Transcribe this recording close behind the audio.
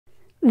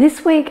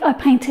This week I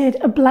painted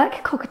a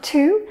black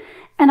cockatoo,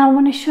 and I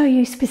want to show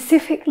you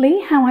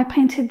specifically how I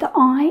painted the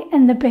eye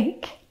and the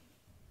beak.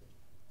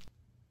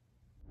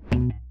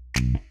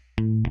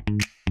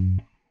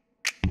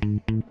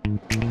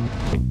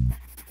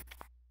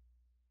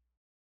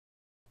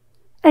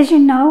 As you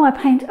know, I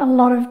paint a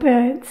lot of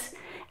birds,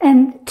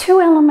 and two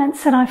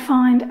elements that I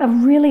find are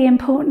really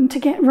important to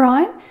get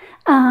right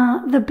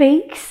are the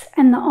beaks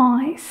and the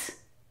eyes.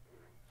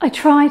 I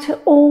try to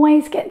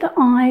always get the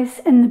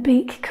eyes and the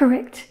beak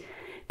correct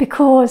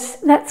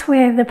because that's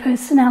where the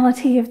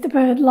personality of the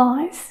bird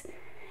lies.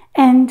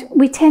 And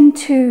we tend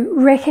to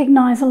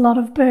recognize a lot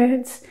of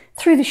birds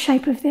through the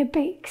shape of their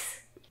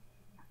beaks.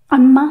 I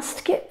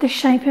must get the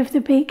shape of the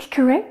beak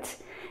correct,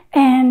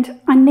 and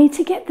I need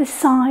to get the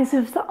size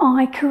of the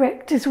eye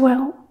correct as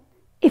well.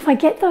 If I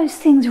get those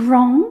things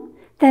wrong,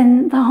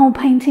 then the whole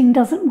painting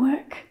doesn't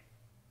work.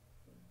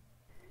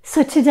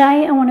 So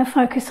today I want to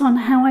focus on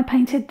how I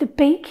painted the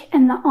beak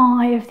and the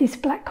eye of this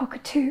black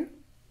cockatoo.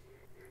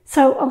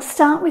 So I'll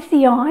start with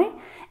the eye,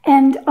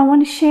 and I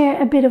want to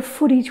share a bit of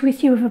footage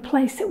with you of a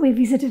place that we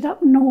visited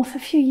up north a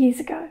few years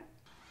ago.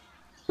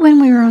 When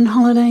we were on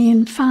holiday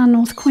in far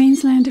north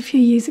Queensland a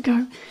few years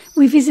ago,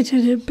 we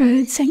visited a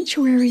bird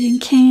sanctuary in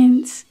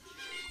Cairns,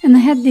 and they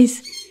had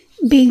this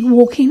big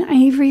walk-in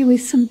aviary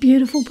with some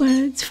beautiful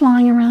birds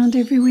flying around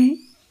everywhere.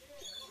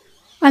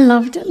 I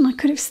loved it and I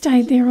could have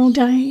stayed there all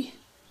day.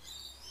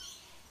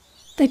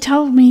 They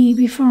told me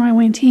before I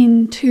went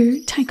in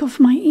to take off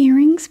my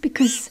earrings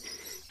because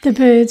the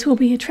birds will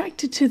be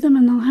attracted to them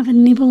and they'll have a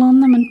nibble on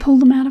them and pull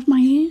them out of my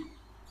ear.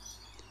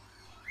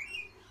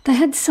 They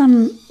had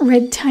some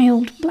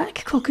red-tailed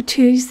black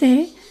cockatoos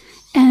there,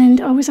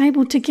 and I was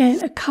able to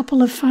get a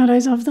couple of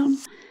photos of them.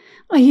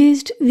 I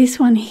used this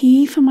one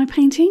here for my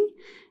painting.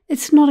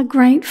 It's not a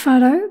great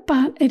photo,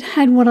 but it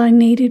had what I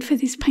needed for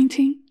this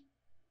painting.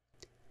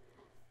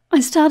 I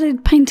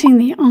started painting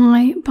the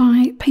eye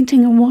by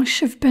painting a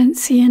wash of burnt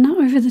sienna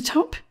over the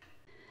top.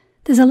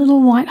 There's a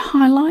little white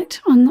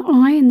highlight on the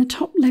eye in the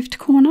top left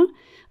corner.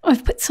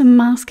 I've put some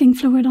masking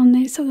fluid on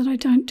there so that I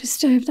don't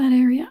disturb that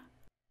area.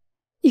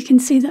 You can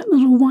see that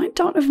little white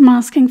dot of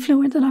masking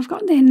fluid that I've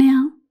got there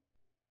now.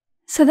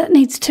 So that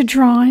needs to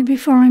dry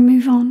before I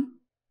move on.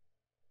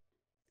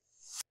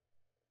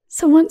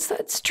 So once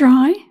that's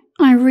dry,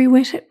 I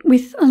re-wet it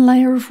with a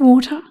layer of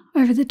water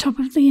over the top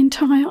of the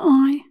entire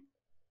eye.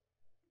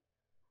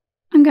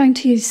 I'm going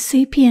to use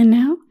sepia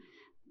now.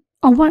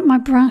 I'll wipe my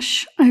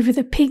brush over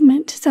the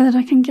pigment so that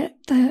I can get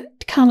the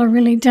colour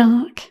really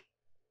dark.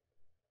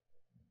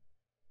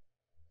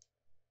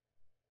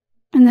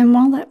 And then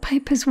while that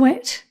paper's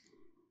wet,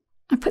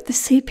 I put the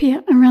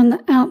sepia around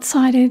the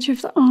outside edge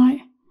of the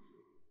eye.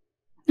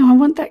 Now I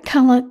want that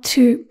colour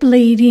to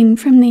bleed in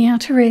from the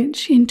outer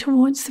edge in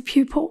towards the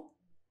pupil.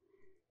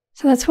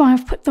 So that's why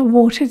I've put the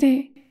water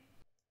there.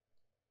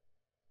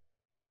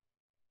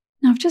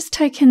 Now I've just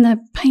taken the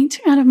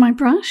paint out of my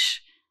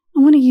brush.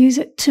 I want to use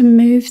it to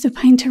move the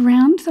paint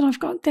around that I've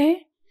got there.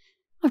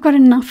 I've got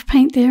enough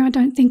paint there. I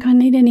don't think I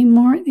need any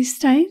more at this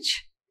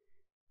stage.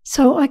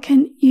 So I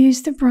can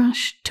use the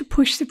brush to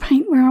push the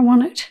paint where I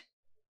want it.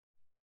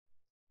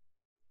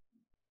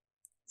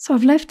 So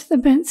I've left the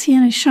burnt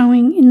sienna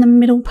showing in the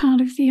middle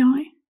part of the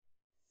eye.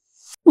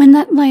 When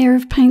that layer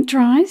of paint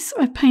dries,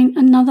 I paint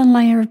another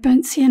layer of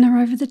burnt sienna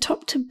over the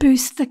top to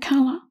boost the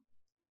colour.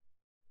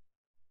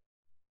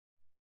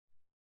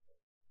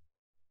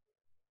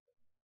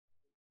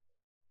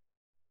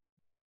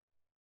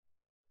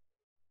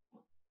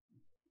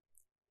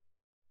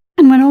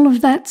 And when all of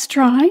that's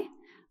dry,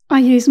 I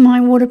use my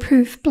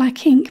waterproof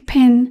black ink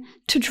pen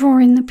to draw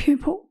in the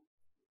pupil.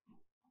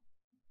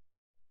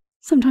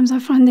 Sometimes I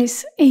find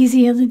this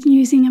easier than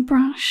using a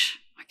brush.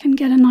 I can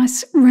get a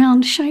nice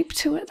round shape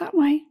to it that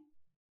way.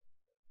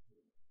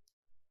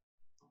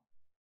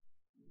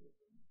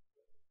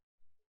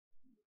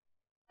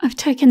 I've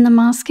taken the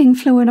masking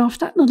fluid off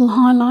that little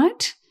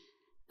highlight,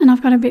 and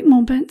I've got a bit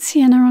more burnt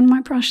sienna on my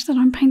brush that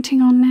I'm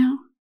painting on now.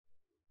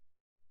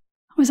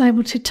 I was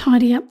able to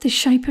tidy up the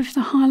shape of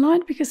the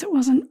highlight because it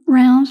wasn't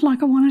round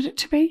like I wanted it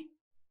to be.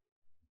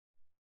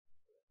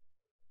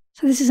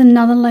 So this is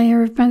another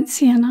layer of burnt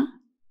sienna.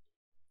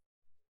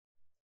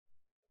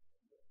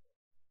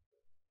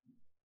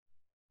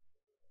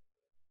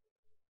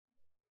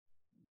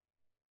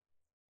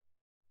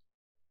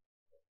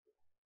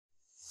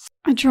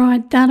 I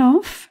dried that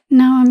off.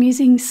 Now I'm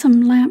using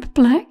some lamp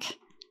black,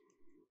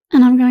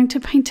 and I'm going to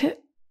paint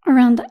it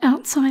around the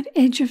outside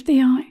edge of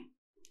the eye.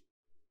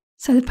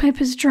 So the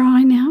paper's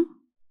dry now.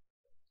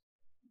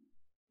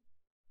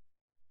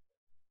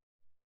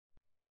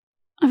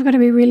 I've got to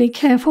be really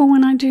careful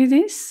when I do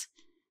this,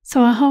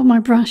 so I hold my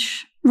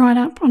brush right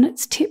up on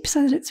its tip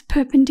so that it's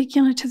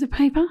perpendicular to the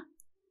paper.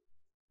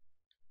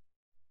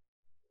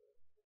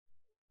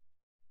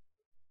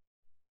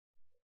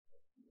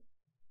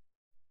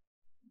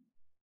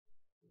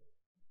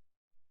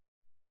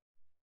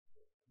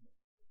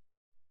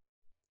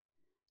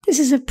 This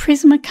is a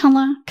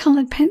Prismacolor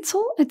coloured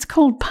pencil. It's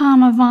called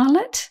Parma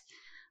Violet.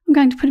 I'm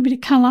going to put a bit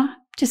of colour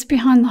just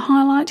behind the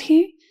highlight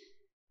here.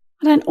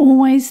 I don't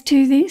always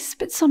do this,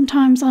 but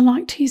sometimes I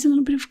like to use a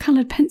little bit of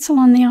coloured pencil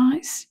on the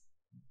eyes.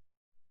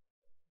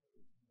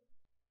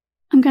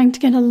 I'm going to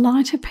get a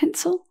lighter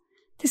pencil.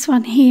 This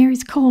one here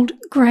is called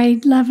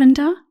Grey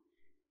Lavender,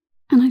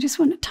 and I just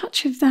want a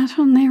touch of that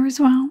on there as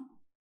well.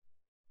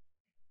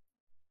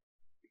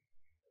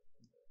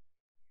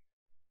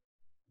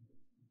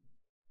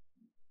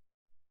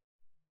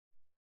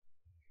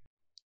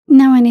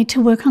 Now I need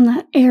to work on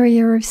that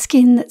area of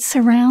skin that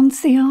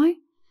surrounds the eye.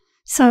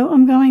 So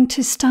I'm going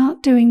to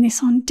start doing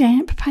this on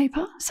damp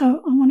paper.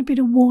 So I want a bit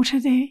of water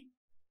there.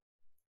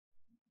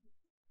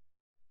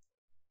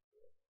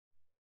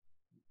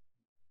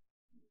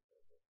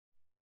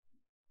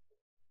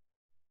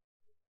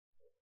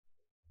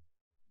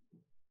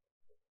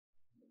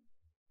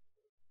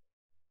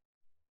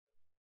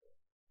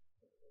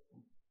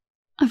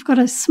 I've got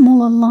a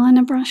smaller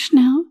liner brush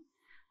now,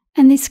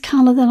 and this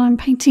colour that I'm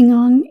painting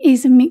on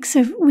is a mix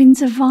of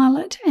Winsor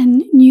Violet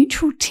and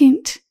Neutral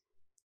Tint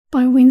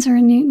by Winsor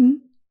 &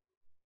 Newton.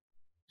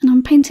 And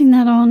I'm painting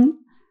that on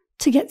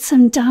to get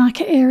some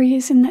darker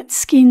areas in that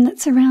skin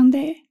that's around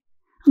there.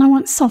 And I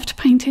want soft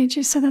paint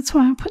edges, so that's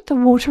why I put the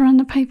water on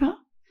the paper.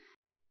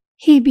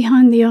 Here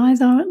behind the eye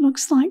though, it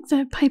looks like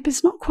the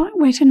paper's not quite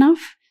wet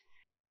enough.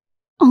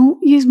 I'll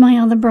use my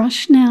other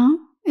brush now.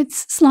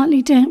 It's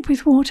slightly damp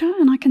with water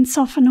and I can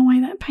soften away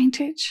that paint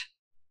edge.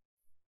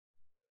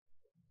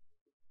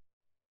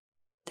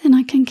 Then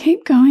I can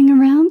keep going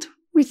around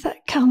with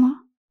that colour.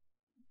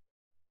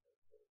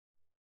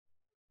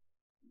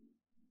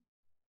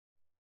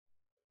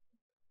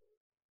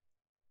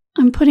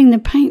 I'm putting the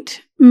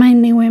paint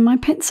mainly where my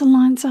pencil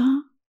lines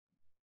are.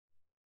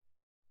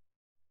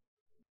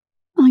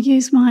 I'll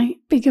use my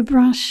bigger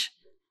brush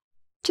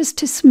just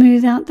to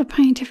smooth out the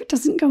paint if it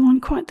doesn't go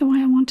on quite the way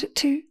I want it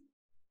to.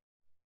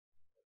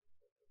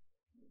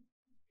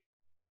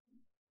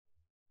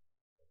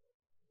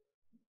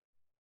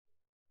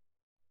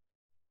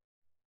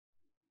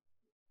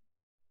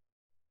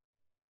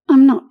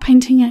 I'm not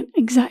painting it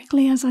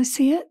exactly as I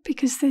see it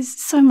because there's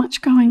so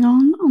much going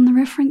on the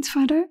reference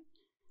photo.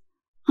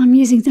 I'm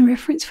using the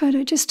reference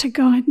photo just to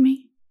guide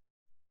me.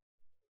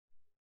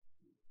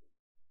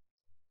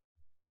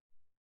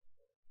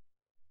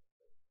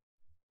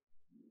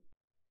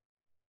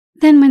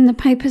 Then when the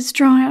paper's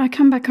dry, I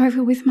come back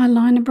over with my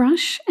liner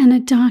brush and a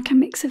darker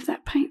mix of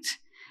that paint,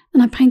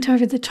 and I paint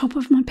over the top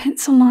of my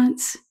pencil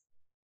lines.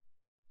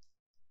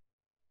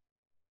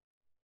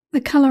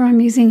 The colour I'm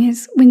using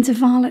is Winsor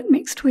Violet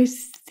mixed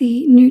with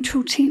the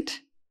Neutral Tint.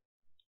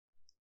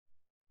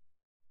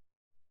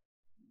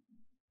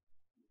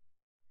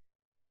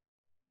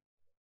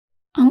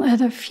 I'll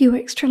add a few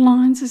extra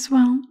lines as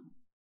well.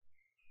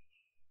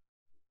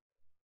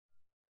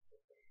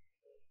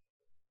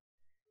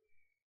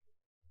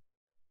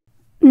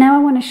 Now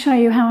I want to show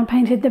you how I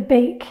painted the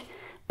beak,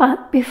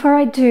 but before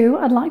I do,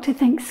 I'd like to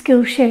thank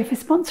Skillshare for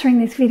sponsoring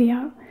this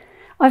video.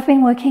 I've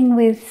been working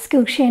with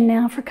Skillshare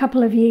now for a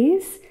couple of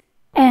years,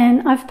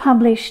 and I've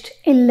published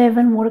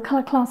 11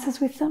 watercolour classes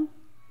with them.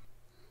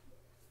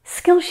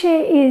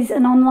 Skillshare is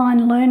an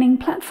online learning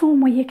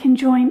platform where you can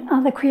join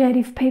other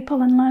creative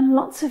people and learn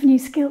lots of new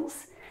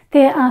skills.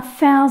 There are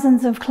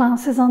thousands of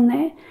classes on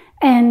there,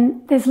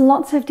 and there's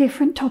lots of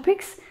different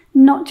topics,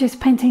 not just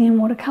painting in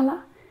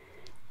watercolour.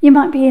 You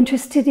might be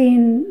interested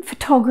in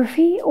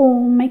photography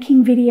or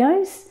making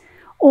videos,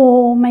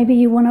 or maybe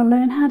you want to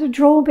learn how to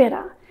draw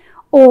better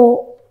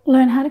or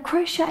learn how to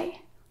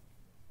crochet.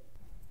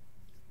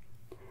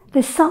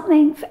 There's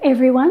something for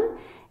everyone,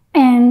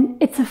 and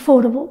it's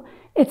affordable.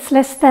 It's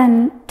less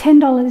than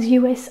 $10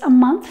 US a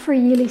month for a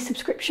yearly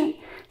subscription,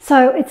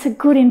 so it's a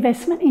good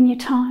investment in your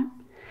time.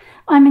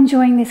 I'm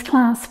enjoying this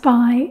class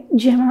by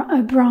Gemma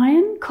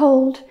O'Brien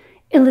called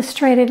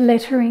Illustrated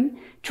Lettering,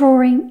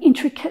 Drawing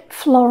Intricate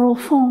Floral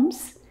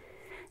Forms.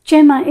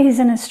 Gemma is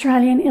an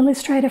Australian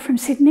illustrator from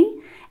Sydney,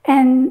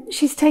 and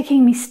she's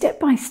taking me step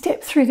by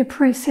step through the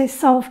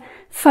process of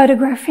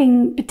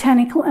photographing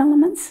botanical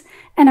elements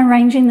and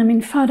arranging them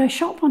in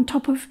Photoshop on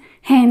top of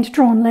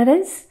hand-drawn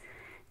letters.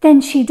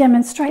 Then she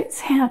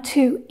demonstrates how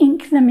to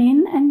ink them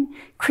in and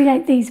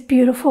create these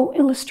beautiful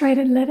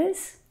illustrated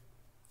letters.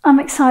 I'm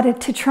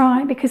excited to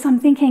try because I'm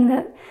thinking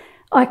that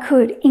I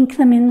could ink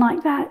them in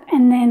like that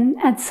and then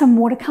add some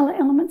watercolour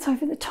elements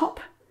over the top.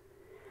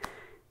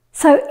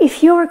 So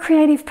if you're a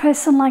creative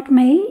person like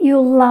me,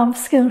 you'll love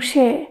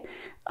Skillshare.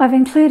 I've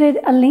included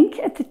a link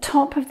at the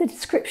top of the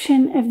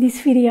description of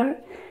this video.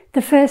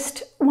 The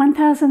first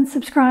 1,000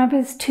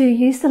 subscribers to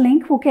use the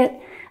link will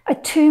get a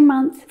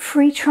 2-month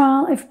free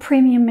trial of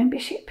premium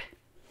membership.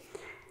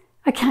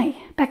 Okay,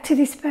 back to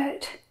this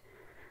bird.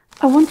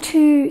 I want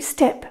to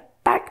step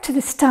back to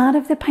the start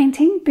of the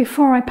painting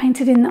before I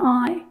painted in the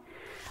eye.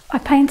 I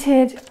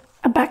painted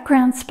a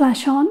background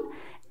splash on,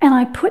 and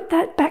I put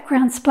that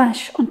background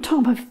splash on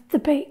top of the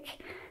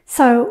beak.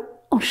 So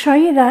I'll show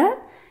you that,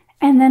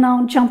 and then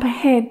I'll jump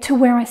ahead to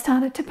where I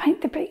started to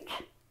paint the beak.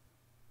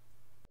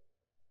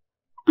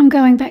 I'm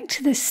going back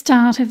to the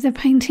start of the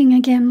painting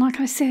again, like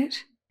I said.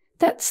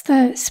 That's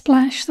the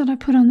splash that I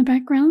put on the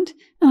background,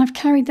 and I've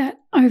carried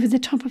that over the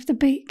top of the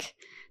beak.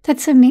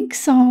 That's a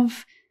mix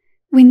of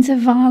Winsor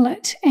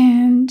Violet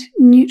and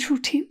neutral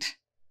tint.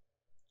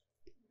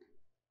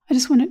 I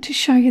just wanted to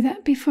show you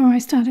that before I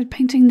started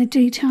painting the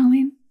detail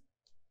in.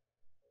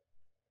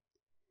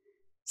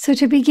 So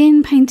to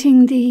begin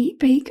painting the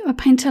beak, I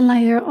paint a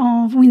layer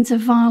of Winsor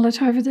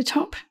Violet over the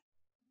top.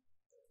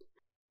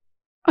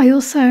 I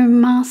also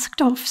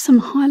masked off some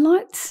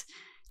highlights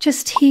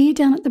just here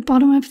down at the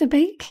bottom of the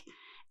beak,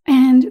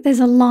 and there's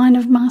a line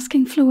of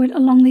masking fluid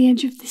along the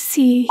edge of the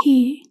sear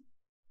here.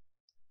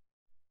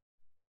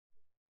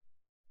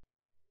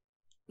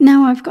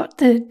 Now I've got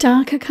the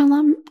darker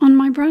colour on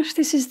my brush.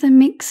 This is the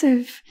mix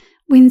of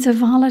Winsor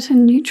Violet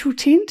and neutral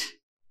tint.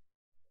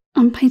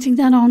 I'm painting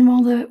that on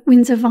while the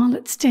Winsor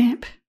Violet's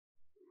damp.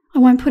 I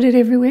won't put it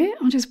everywhere,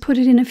 I'll just put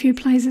it in a few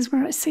places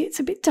where I see it's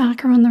a bit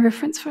darker on the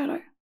reference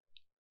photo.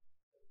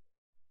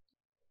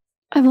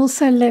 I've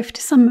also left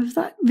some of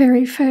that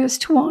very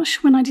first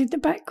wash when I did the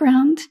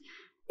background.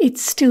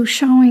 It's still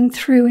showing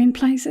through in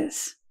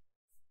places.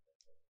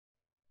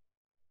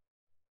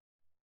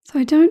 So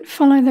I don't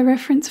follow the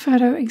reference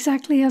photo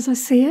exactly as I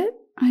see it,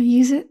 I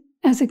use it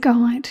as a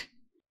guide.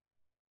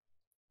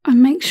 I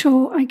make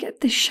sure I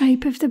get the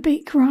shape of the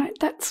beak right,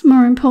 that's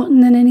more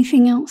important than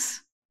anything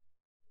else.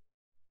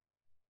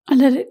 I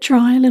let it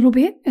dry a little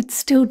bit, it's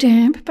still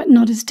damp but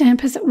not as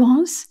damp as it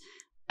was,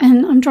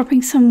 and I'm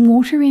dropping some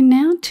water in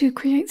now to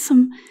create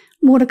some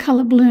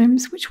watercolour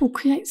blooms which will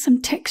create some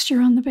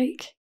texture on the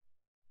beak.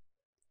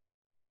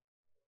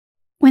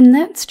 When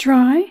that's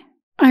dry,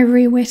 I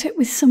re-wet it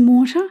with some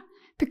water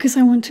because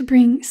I want to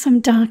bring some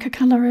darker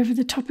colour over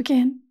the top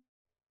again.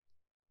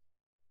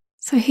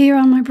 So here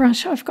on my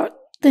brush I've got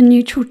the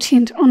neutral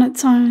tint on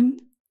its own,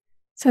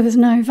 so there's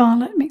no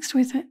violet mixed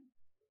with it.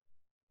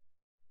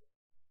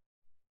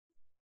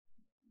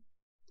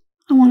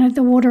 I wanted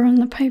the water on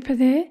the paper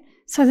there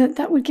so that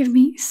that would give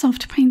me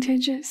soft paint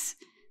edges.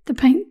 The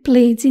paint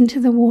bleeds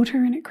into the water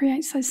and it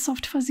creates those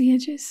soft fuzzy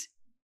edges.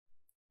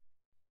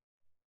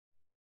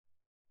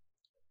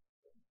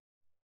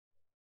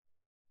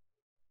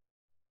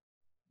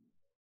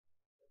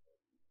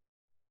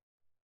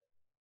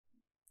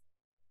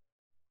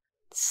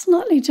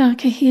 Slightly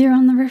darker here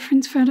on the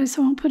reference photo,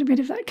 so I'll put a bit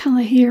of that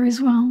colour here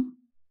as well.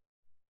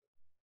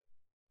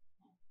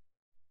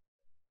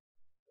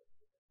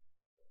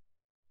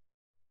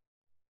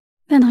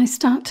 Then I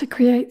start to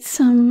create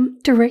some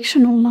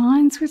directional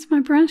lines with my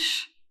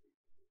brush.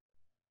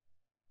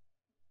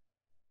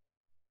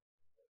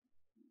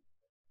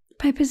 The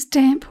paper's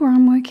damp where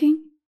I'm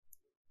working.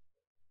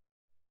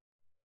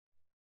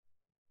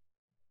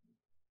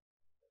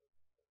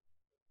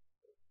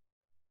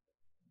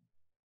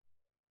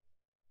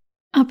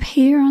 Up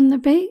here on the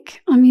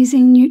beak, I'm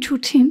using neutral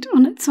tint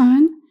on its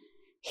own.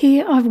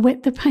 Here I've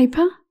wet the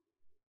paper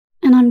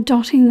and I'm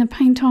dotting the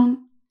paint on.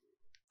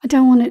 I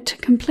don't want it to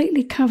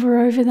completely cover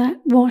over that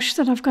wash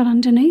that I've got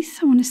underneath.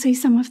 I want to see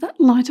some of that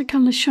lighter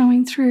colour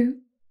showing through.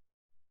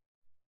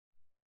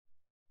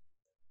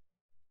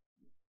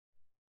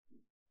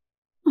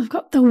 I've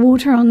got the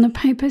water on the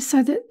paper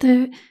so that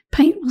the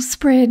paint will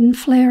spread and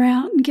flare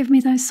out and give me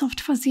those soft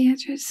fuzzy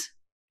edges.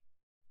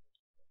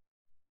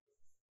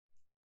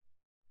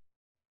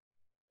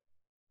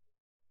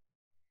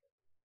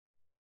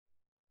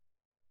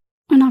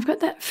 When I've got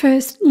that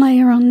first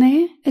layer on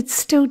there, it's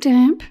still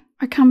damp.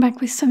 I come back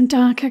with some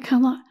darker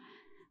colour,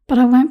 but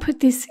I won't put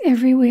this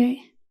everywhere.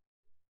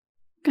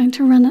 I'm going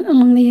to run it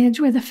along the edge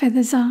where the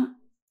feathers are.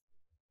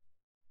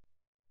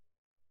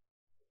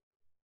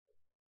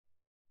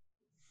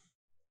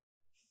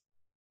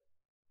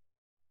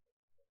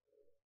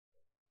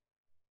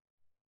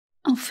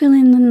 I'll fill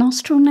in the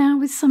nostril now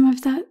with some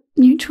of that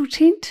neutral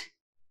tint.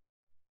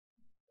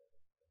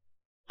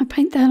 I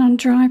paint that on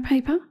dry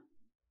paper.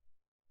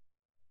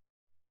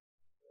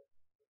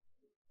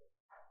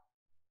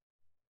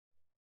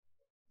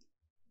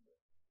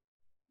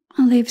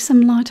 I'll leave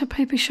some lighter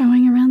paper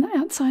showing around the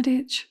outside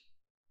edge.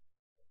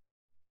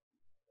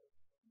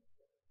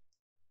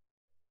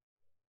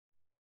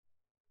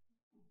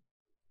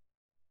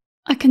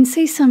 I can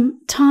see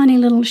some tiny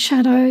little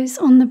shadows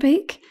on the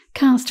beak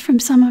cast from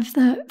some of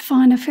the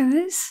finer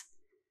feathers,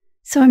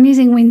 so I'm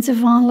using Winsor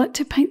Violet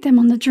to paint them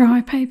on the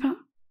dry paper.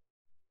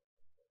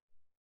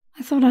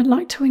 I thought I'd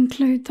like to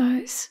include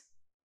those.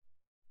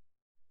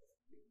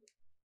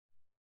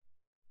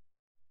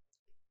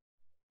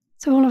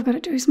 So all I've got to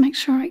do is make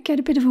sure I get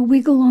a bit of a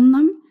wiggle on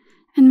them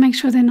and make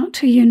sure they're not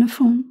too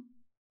uniform.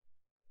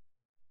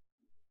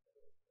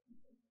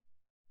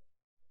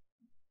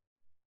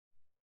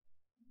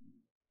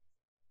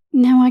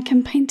 Now I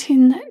can paint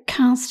in that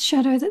cast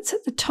shadow that's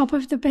at the top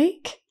of the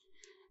beak.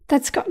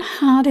 That's got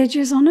hard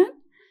edges on it,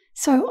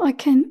 so I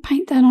can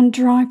paint that on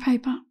dry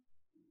paper.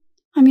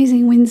 I'm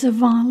using Winsor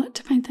Violet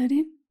to paint that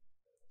in.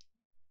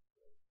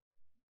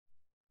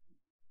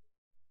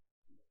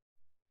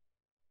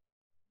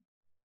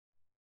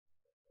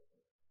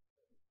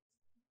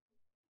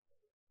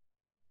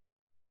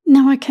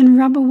 Now I can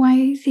rub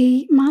away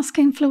the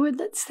masking fluid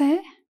that's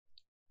there.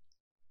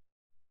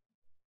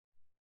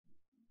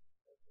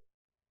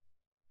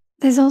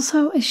 There's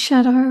also a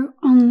shadow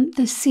on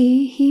the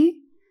sea here,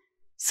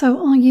 so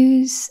I'll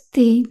use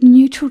the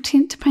neutral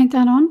tint to paint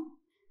that on.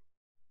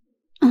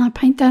 And I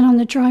paint that on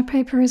the dry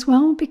paper as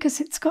well because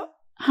it's got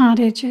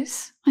hard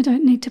edges. I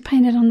don't need to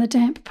paint it on the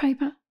damp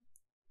paper.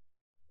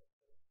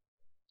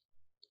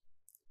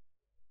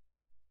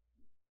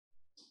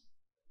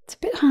 It's a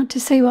bit hard to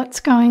see what's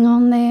going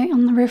on there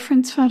on the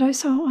reference photo,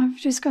 so I've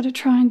just got to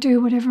try and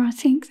do whatever I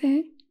think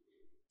there.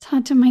 It's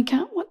hard to make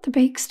out what the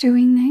beak's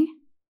doing there.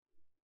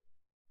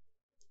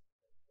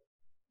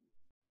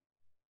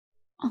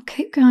 I'll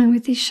keep going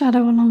with this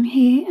shadow along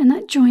here, and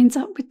that joins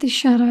up with the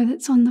shadow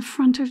that's on the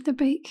front of the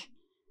beak,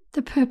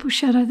 the purple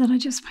shadow that I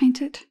just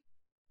painted.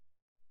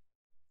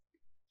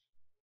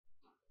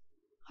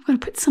 I've got to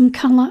put some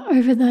colour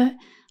over the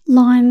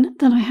line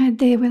that I had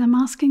there where the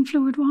masking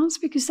fluid was,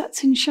 because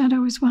that's in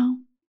shadow as well.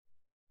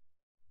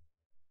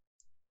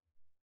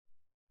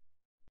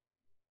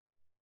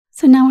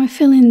 So now I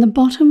fill in the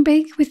bottom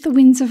beak with the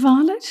Windsor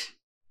Violet.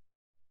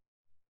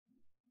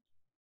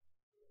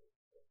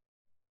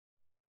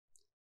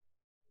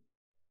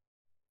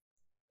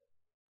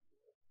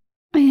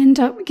 I end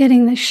up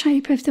getting the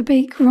shape of the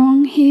beak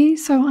wrong here,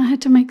 so I had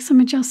to make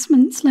some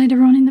adjustments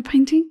later on in the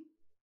painting.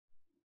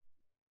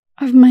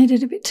 I've made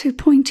it a bit too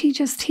pointy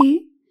just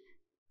here.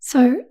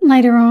 So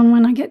later on,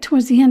 when I get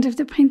towards the end of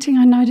the painting,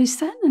 I notice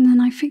that, and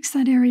then I fix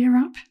that area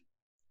up.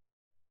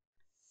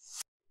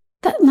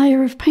 That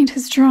layer of paint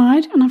has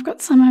dried, and I've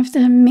got some of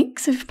the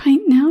mix of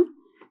paint now.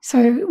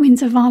 So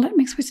Windsor Violet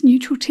mixed with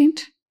neutral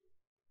tint.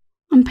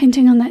 I'm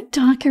painting on that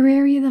darker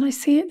area that I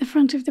see at the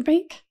front of the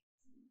beak.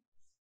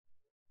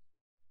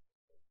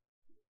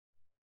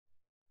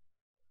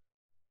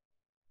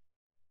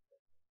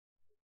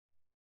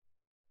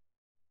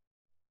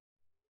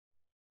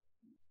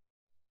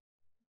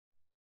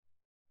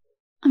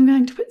 I'm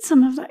going to put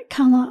some of that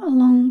colour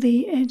along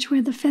the edge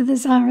where the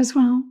feathers are as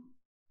well.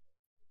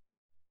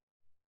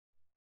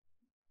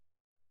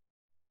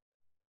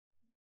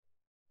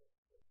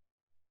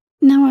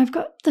 Now I've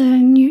got the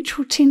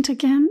neutral tint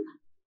again.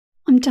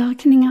 I'm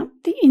darkening up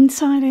the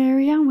inside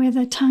area where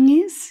the tongue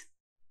is.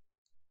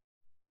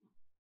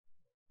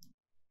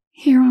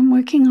 Here I'm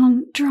working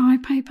on dry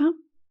paper.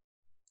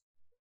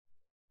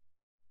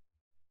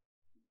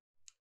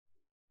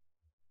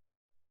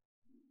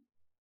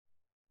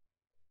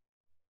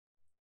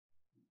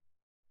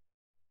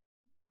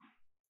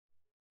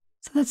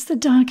 So that's the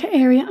darker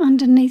area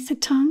underneath the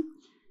tongue.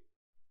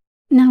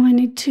 Now I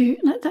need to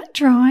let that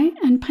dry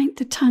and paint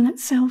the tongue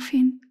itself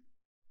in.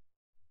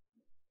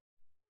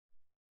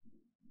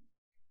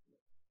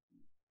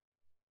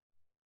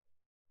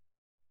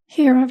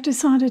 Here I've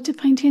decided to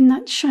paint in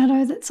that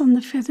shadow that's on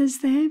the feathers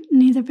there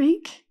near the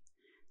beak.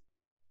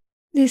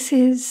 This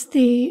is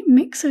the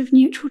mix of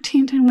neutral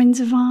tint and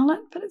Windsor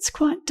Violet, but it's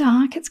quite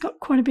dark. It's got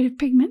quite a bit of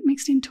pigment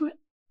mixed into it.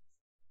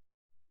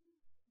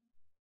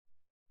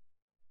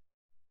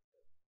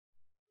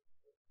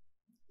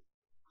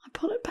 I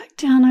pulled it back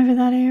down over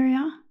that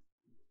area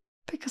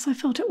because I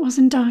felt it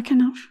wasn't dark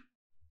enough.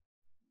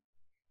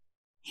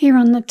 Here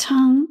on the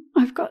tongue,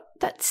 I've got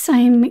that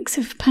same mix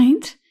of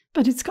paint,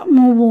 but it's got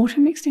more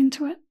water mixed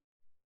into it,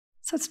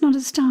 so it's not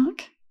as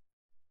dark.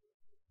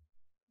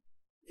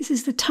 This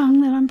is the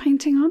tongue that I'm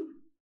painting on.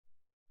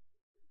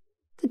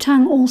 The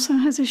tongue also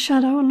has a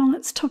shadow along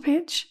its top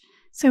edge,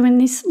 so when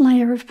this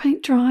layer of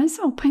paint dries,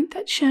 I'll paint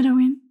that shadow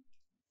in.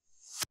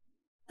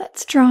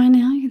 That's dry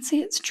now. You can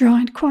see it's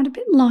dried quite a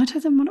bit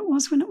lighter than what it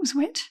was when it was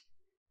wet.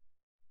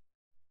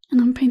 And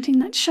I'm painting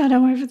that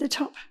shadow over the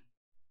top.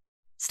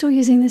 Still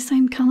using the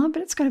same colour,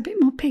 but it's got a bit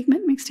more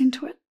pigment mixed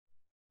into it.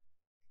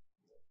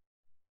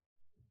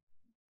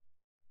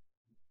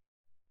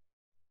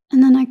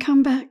 And then I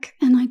come back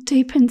and I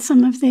deepen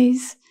some of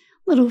these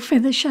little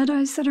feather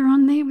shadows that are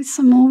on there with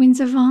some more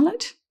Windsor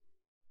Violet.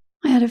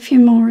 I add a few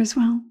more as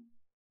well.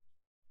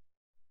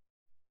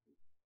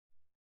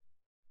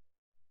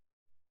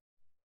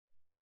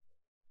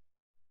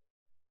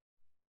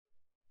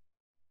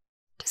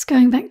 Just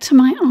going back to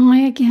my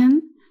eye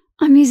again,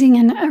 I'm using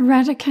an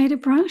eradicator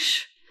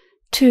brush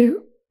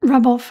to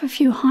rub off a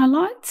few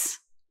highlights.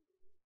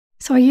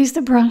 So I use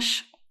the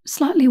brush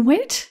slightly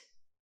wet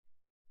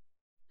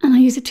and I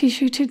use a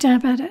tissue to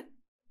dab at it,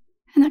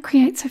 and that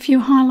creates a few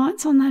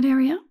highlights on that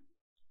area.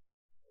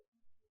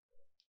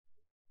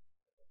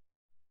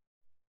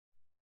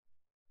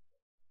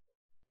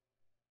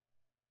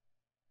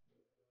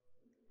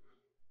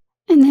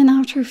 And then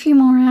after a few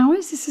more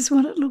hours, this is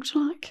what it looked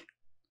like.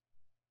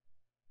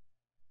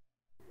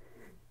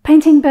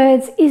 Painting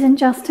birds isn't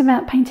just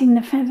about painting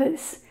the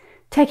feathers.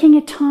 Taking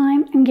your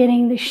time and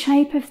getting the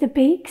shape of the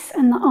beaks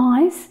and the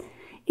eyes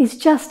is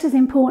just as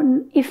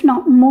important, if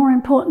not more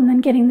important,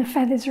 than getting the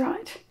feathers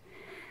right.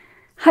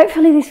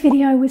 Hopefully this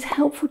video was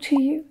helpful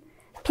to you.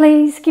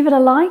 Please give it a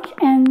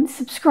like and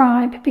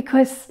subscribe,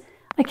 because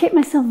I keep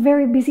myself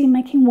very busy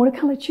making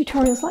watercolour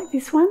tutorials like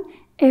this one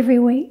every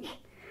week.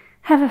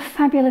 Have a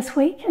fabulous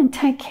week and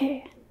take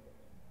care.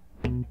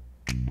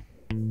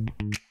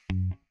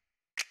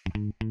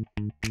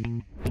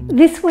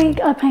 This week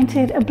I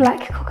painted a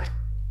black cockatoo.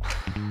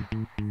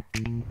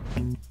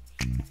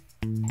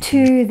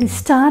 to the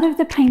start of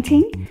the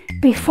painting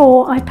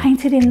before I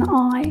painted in the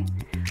eye.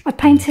 I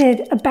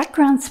painted a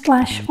background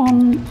splash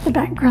on the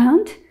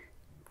background.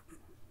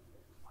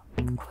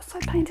 Of course I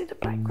painted a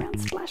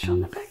background splash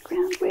on the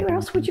background. Where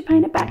else would you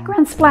paint a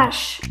background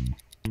splash?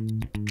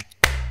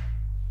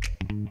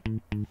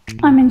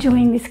 I'm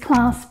enjoying this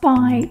class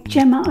by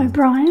Gemma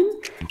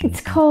O'Brien.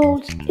 It's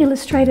called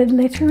Illustrated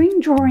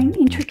Lettering, Drawing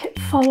Intricate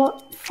Follow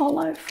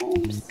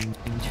Forms.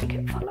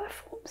 Intricate follow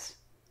forms.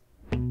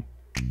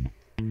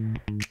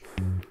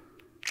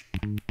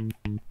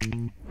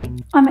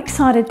 I'm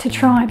excited to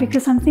try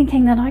because I'm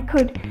thinking that I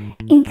could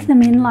ink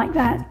them in like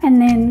that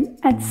and then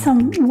add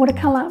some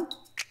watercolour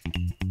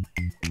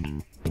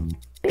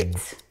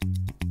bits.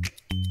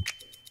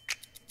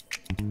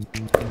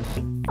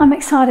 I'm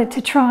excited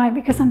to try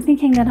because I'm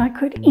thinking that I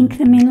could ink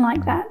them in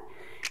like that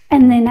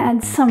and then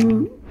add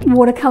some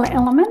watercolour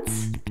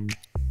elements.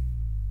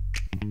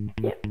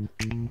 Yep.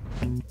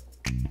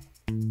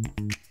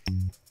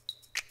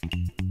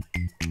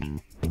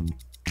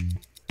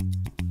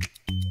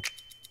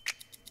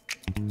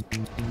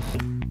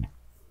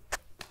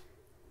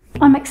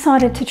 I'm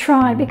excited to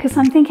try because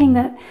I'm thinking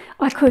that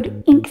I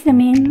could ink them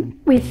in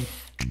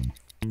with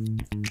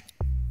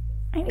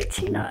an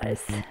itchy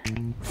nose.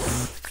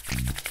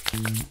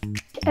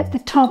 At the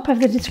top of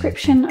the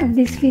description of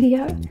this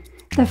video,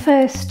 the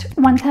first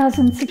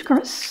 1,000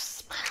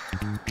 subscribers.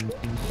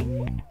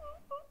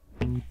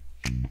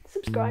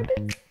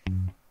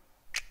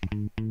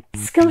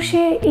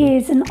 Skillshare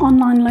is an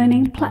online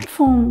learning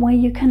platform where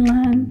you can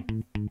learn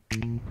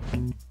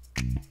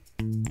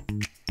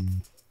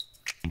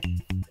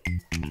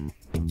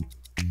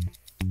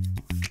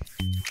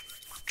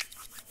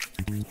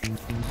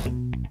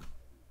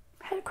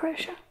how to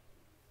crochet.